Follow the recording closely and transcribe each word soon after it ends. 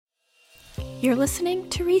You're listening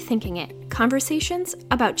to Rethinking It, conversations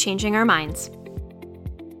about changing our minds.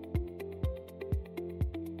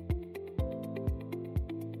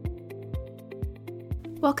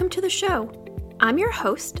 Welcome to the show. I'm your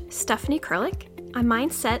host, Stephanie Kurlik, a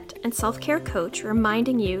mindset and self-care coach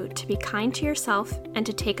reminding you to be kind to yourself and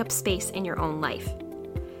to take up space in your own life.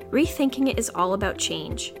 Rethinking It is all about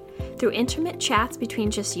change. Through intimate chats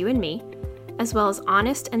between just you and me, as well as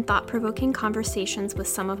honest and thought-provoking conversations with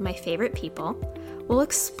some of my favorite people, we'll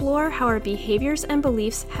explore how our behaviors and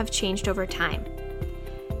beliefs have changed over time.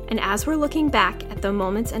 And as we're looking back at the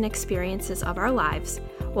moments and experiences of our lives,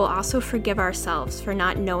 we'll also forgive ourselves for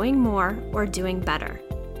not knowing more or doing better.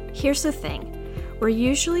 Here's the thing, we're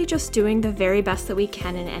usually just doing the very best that we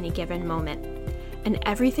can in any given moment, and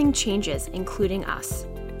everything changes, including us.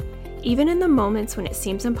 Even in the moments when it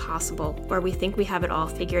seems impossible or we think we have it all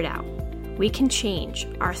figured out, we can change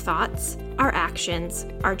our thoughts, our actions,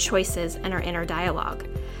 our choices, and our inner dialogue.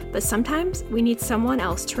 But sometimes we need someone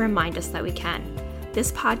else to remind us that we can.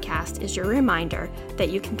 This podcast is your reminder that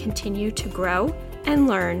you can continue to grow and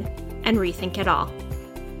learn and rethink it all.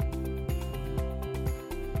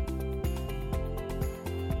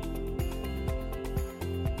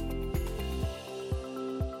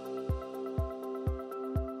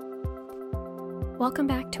 Welcome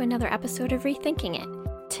back to another episode of Rethinking It.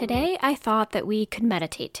 Today, I thought that we could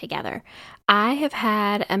meditate together. I have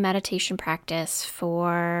had a meditation practice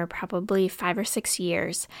for probably 5 or 6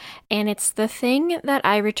 years, and it's the thing that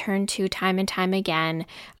I return to time and time again.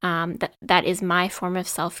 That is my form of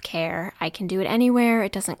self-care. I can do it anywhere,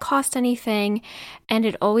 it doesn't cost anything, and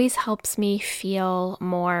it always helps me feel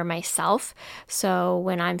more myself. So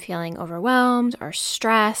when I'm feeling overwhelmed or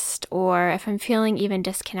stressed, or if I'm feeling even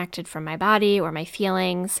disconnected from my body or my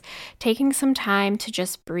feelings, taking some time to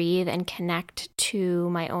just breathe and connect to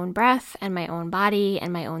my own breath and my own body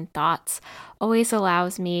and my own thoughts always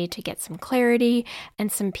allows me to get some clarity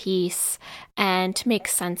and some peace and to make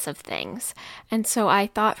sense of things. And so I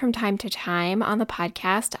thought from time to time on the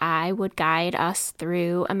podcast, I would guide us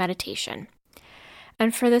through a meditation.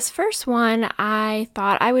 And for this first one, I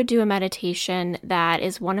thought I would do a meditation that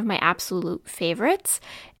is one of my absolute favorites.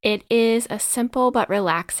 It is a simple but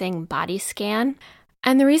relaxing body scan.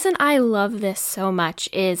 And the reason I love this so much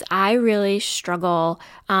is I really struggle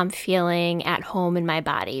feeling at home in my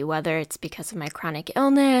body, whether it's because of my chronic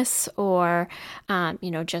illness or,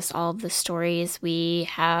 just all of the stories we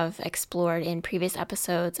have explored in previous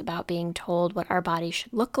episodes about being told what our body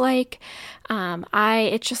should look like.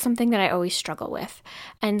 It's just something that I always struggle with.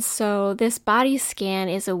 And so this body scan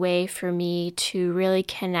is a way for me to really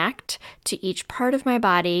connect to each part of my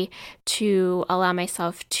body, to allow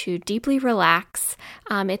myself to deeply relax.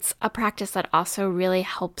 It's a practice that also really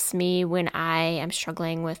helps me when I am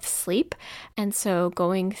struggling with sleep. And so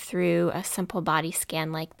going through a simple body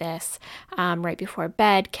scan like this right before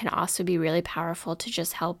bed can also be really powerful to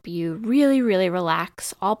just help you really, really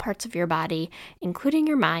relax all parts of your body, including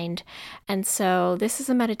your mind. And so this is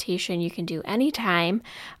a meditation you can do anytime.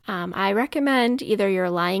 I recommend either you're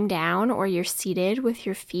lying down or you're seated with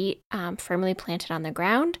your feet firmly planted on the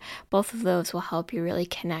ground. Both of those will help you really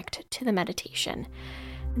connect to the meditation.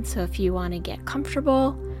 And so if you want to get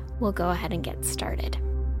comfortable, we'll go ahead and get started.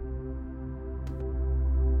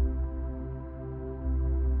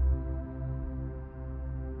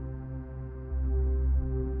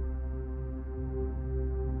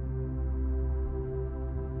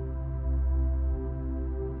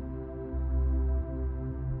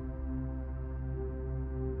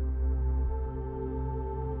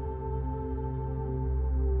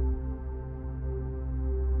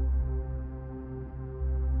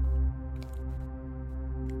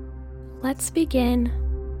 Let's begin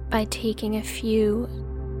by taking a few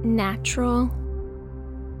natural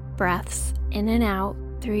breaths in and out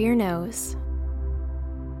through your nose.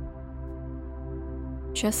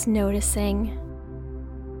 Just noticing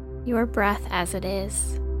your breath as it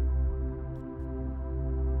is,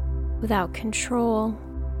 without control,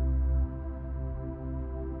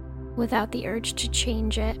 without the urge to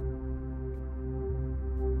change it.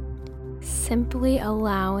 Simply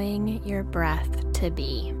allowing your breath to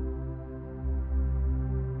be.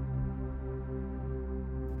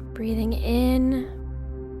 Breathing in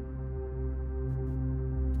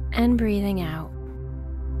and breathing out.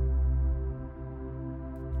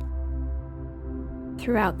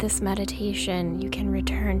 Throughout this meditation, you can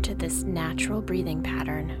return to this natural breathing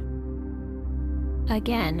pattern.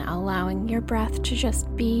 Again, allowing your breath to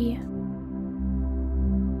just be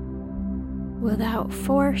without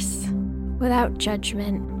force, without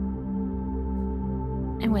judgment,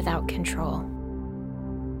 and without control.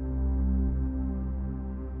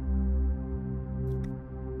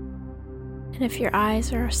 And if your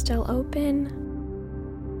eyes are still open,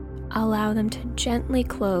 allow them to gently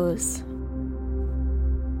close.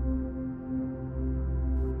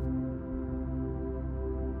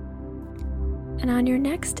 And on your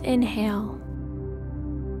next inhale,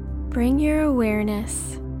 bring your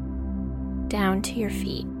awareness down to your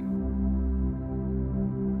feet.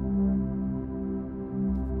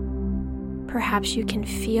 Perhaps you can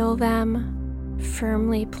feel them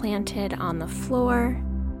firmly planted on the floor,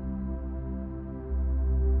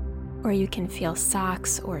 or you can feel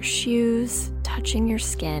socks or shoes touching your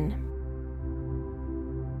skin.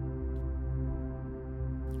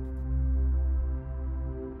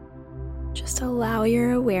 Just allow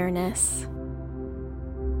your awareness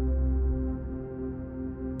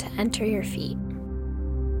to enter your feet.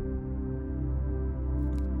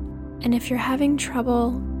 And if you're having trouble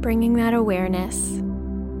bringing that awareness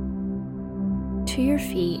to your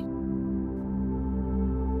feet,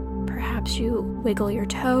 perhaps you wiggle your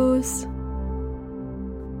toes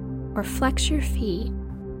or flex your feet,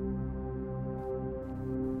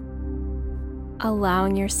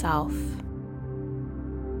 allowing yourself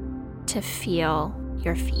to feel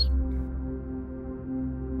your feet.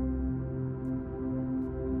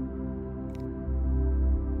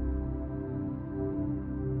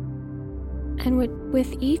 And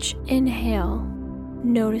with each inhale,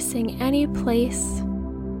 noticing any place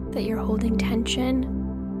that you're holding tension,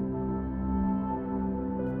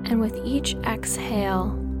 and with each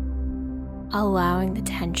exhale, allowing the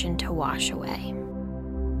tension to wash away.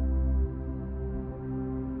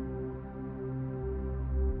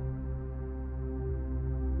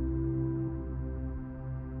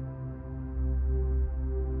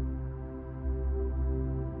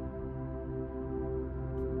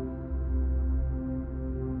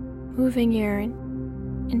 Moving your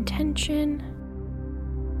intention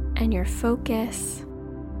and your focus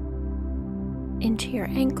into your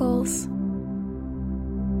ankles,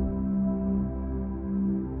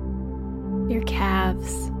 your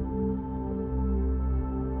calves,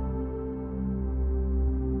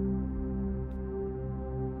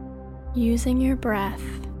 using your breath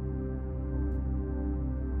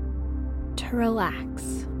to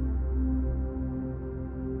relax.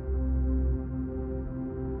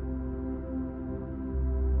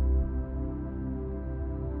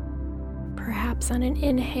 Perhaps on an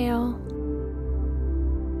inhale,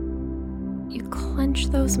 you clench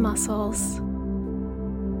those muscles,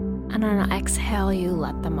 and on an exhale, you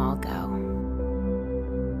let them all go.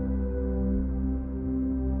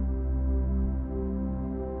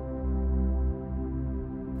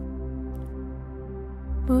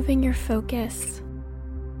 Moving your focus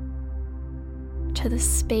to the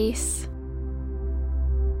space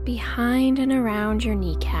behind and around your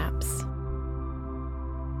kneecaps.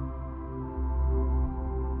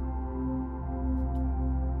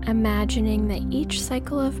 Imagining that each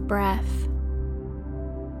cycle of breath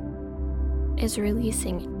is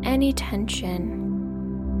releasing any tension,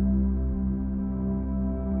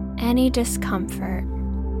 any discomfort,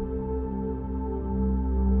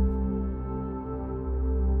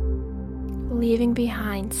 leaving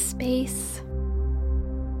behind space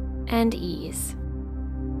and ease.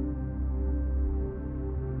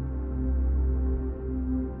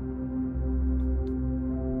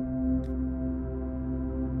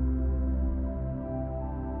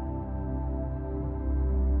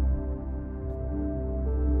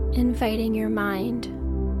 Inviting your mind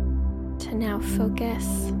to now focus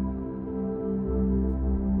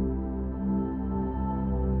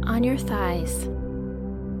on your thighs.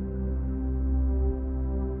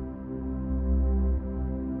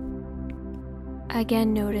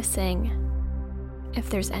 Again, noticing if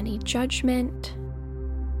there's any judgment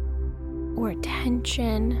or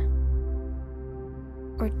tension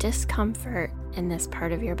or discomfort in this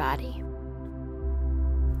part of your body.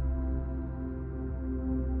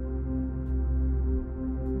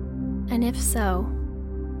 And if so,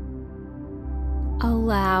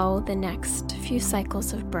 allow the next few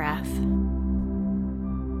cycles of breath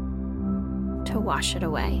to wash it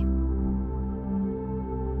away.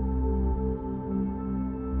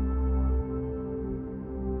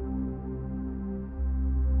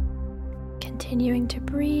 Continuing to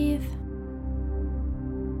breathe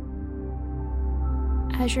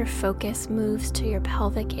as your focus moves to your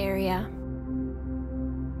pelvic area.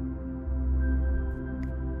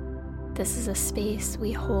 This is a space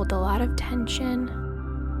we hold a lot of tension,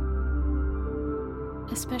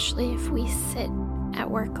 especially if we sit at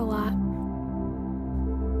work a lot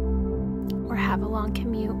or have a long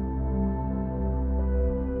commute.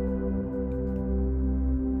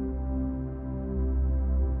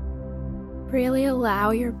 Really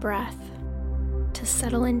allow your breath to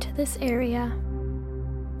settle into this area.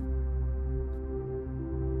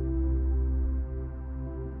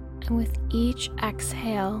 And with each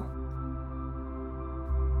exhale,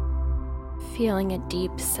 feeling a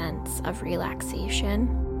deep sense of relaxation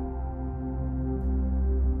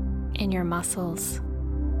in your muscles,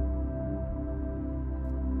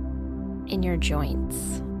 in your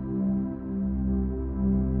joints.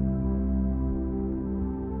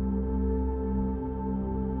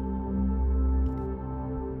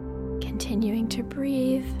 Continuing to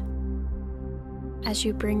breathe as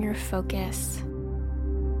you bring your focus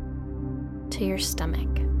to your stomach.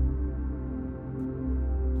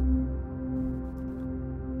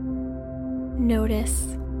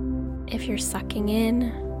 Notice if you're sucking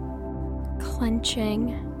in,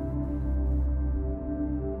 clenching.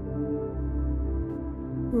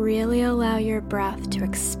 Really allow your breath to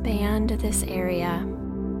expand this area,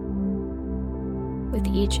 with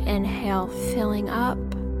each inhale filling up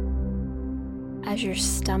as your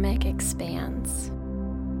stomach expands.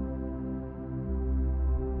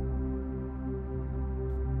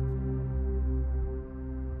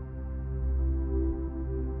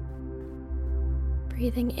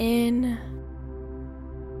 Breathing in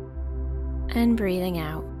and breathing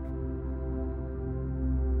out.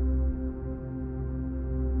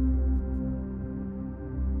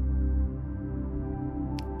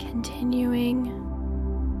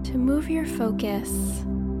 Continuing to move your focus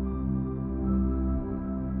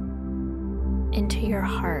into your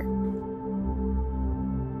heart.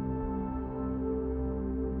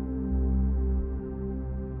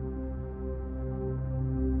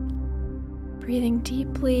 Breathing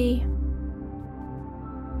deeply.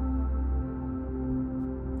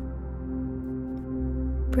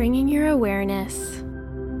 Bringing your awareness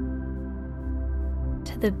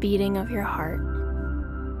to the beating of your heart.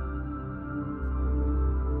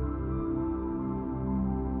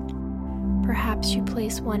 Perhaps you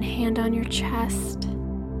place one hand on your chest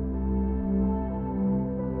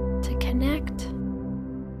to connect.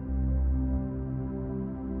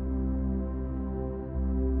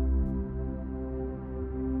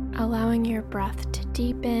 Allowing your breath to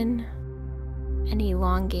deepen and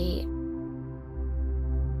elongate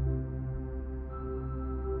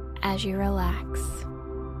as you relax.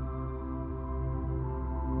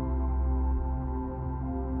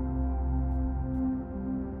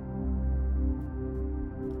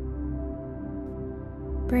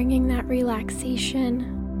 Bringing that relaxation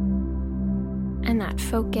and that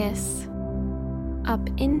focus up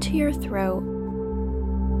into your throat.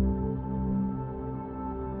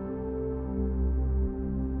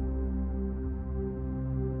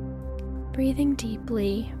 Breathing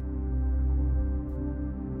deeply.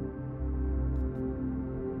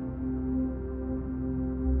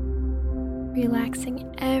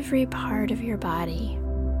 Relaxing every part of your body.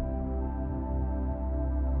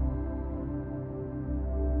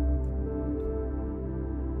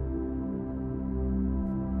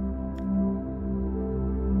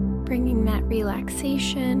 Bringing that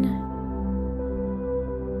relaxation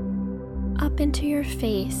up into your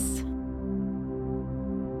face.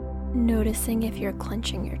 Noticing if you're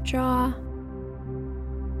clenching your jaw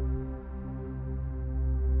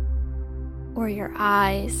or your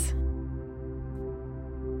eyes,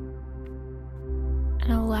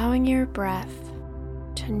 and allowing your breath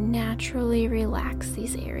to naturally relax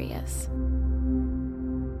these areas.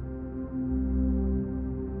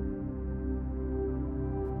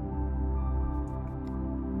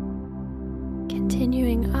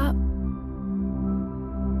 Continuing up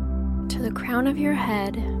to the crown of your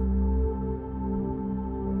head,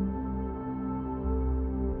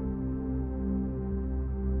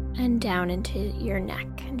 and down into your neck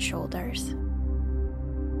and shoulders.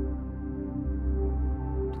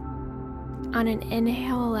 On an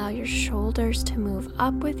inhale, allow your shoulders to move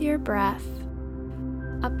up with your breath,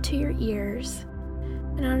 up to your ears.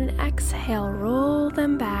 And on an exhale, roll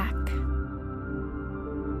them back,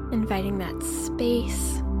 inviting that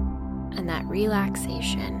space and that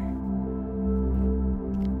relaxation.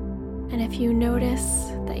 And if you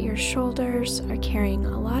notice that your shoulders are carrying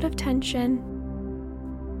a lot of tension,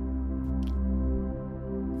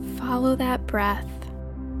 follow that breath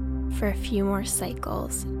for a few more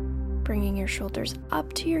cycles, bringing your shoulders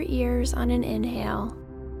up to your ears on an inhale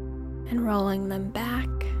and rolling them back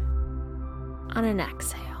on an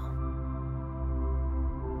exhale.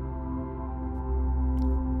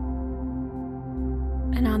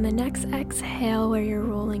 And on the next exhale, where you're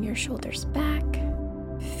rolling your shoulders back,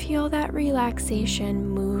 feel that relaxation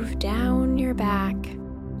move down your back,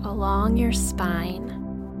 along your spine,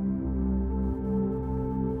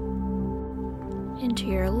 into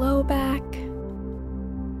your low back,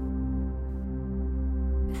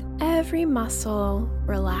 every muscle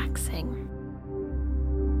relaxing.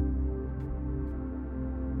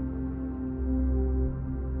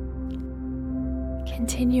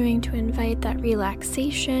 Continuing to invite that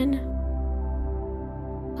relaxation,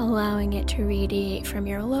 allowing it to radiate from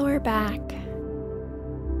your lower back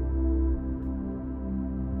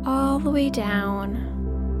all the way down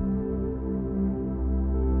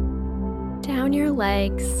your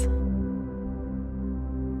legs,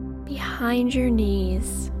 behind your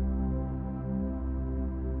knees,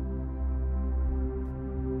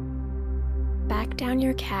 back down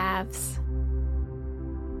your calves,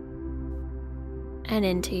 and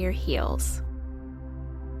into your heels.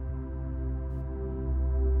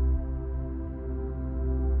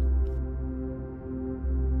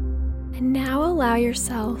 And now allow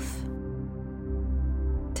yourself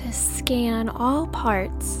to scan all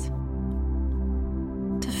parts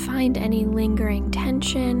to find any lingering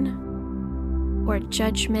tension or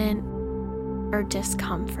judgment or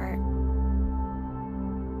discomfort.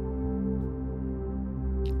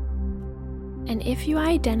 And if you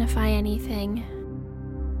identify anything,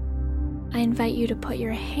 I invite you to put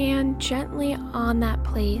your hand gently on that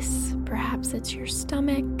place. Perhaps it's your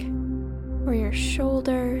stomach or your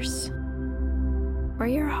shoulders or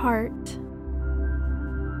your heart.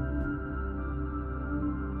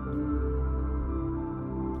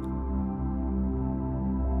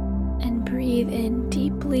 And breathe in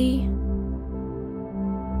deeply,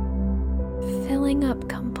 filling up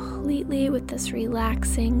completely with this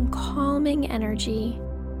relaxing, calming energy,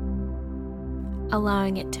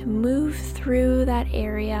 allowing it to move through that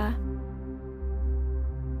area,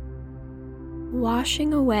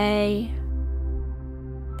 washing away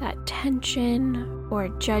that tension or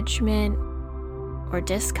judgment or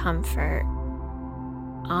discomfort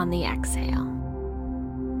on the exhale.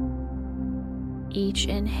 Each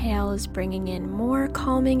inhale is bringing in more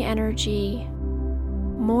calming energy,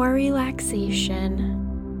 more relaxation,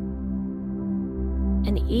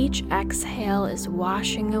 and each exhale is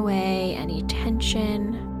washing away any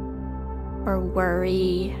tension or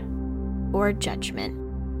worry or judgment.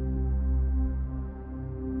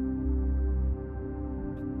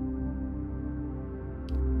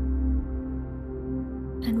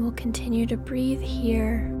 And we'll continue to breathe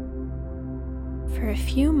here for a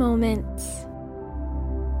few moments,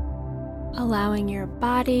 allowing your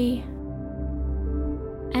body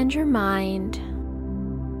and your mind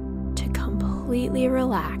to completely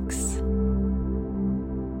relax.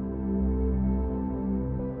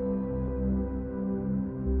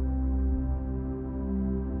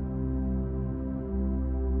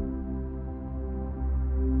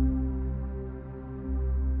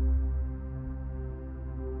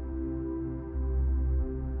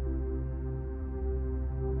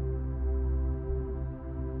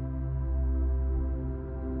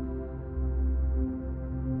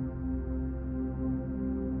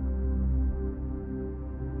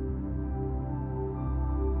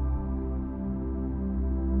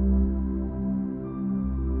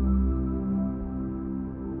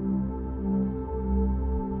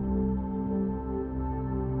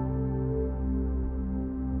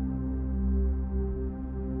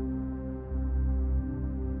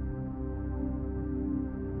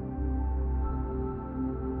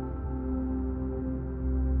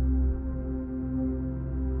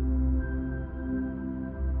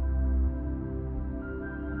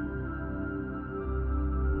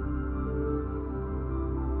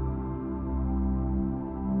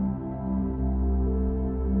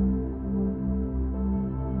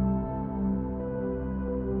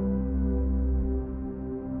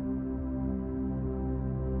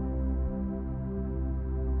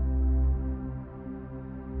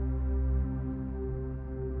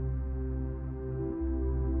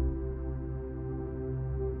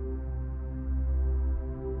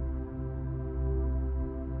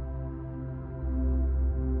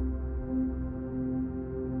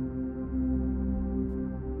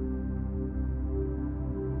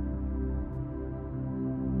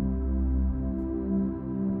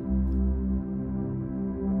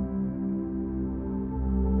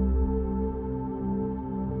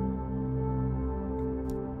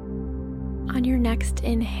 On your next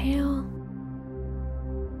inhale,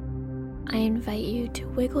 I invite you to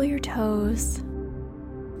wiggle your toes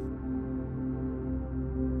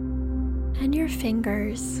and your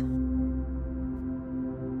fingers,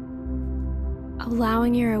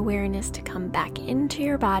 allowing your awareness to come back into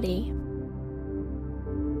your body,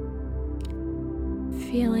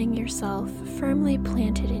 feeling yourself firmly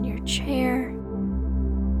planted in your chair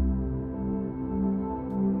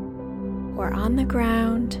or on the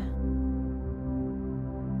ground.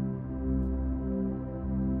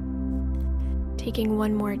 Taking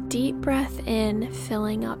one more deep breath in,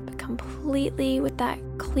 filling up completely with that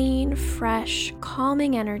clean, fresh,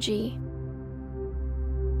 calming energy,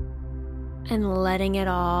 and letting it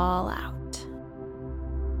all out.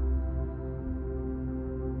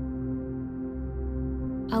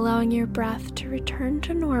 Allowing your breath to return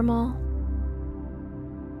to normal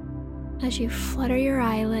as you flutter your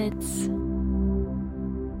eyelids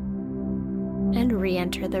and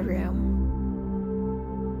re-enter the room.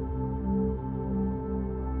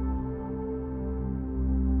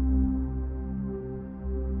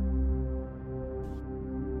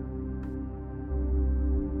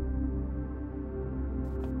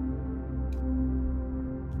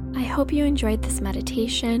 I hope you enjoyed this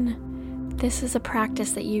meditation. This is a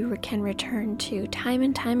practice that you can return to time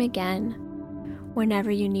and time again whenever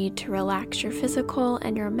you need to relax your physical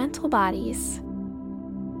and your mental bodies.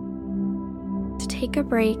 To take a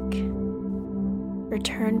break,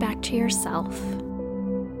 return back to yourself,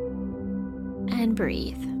 and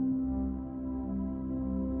breathe.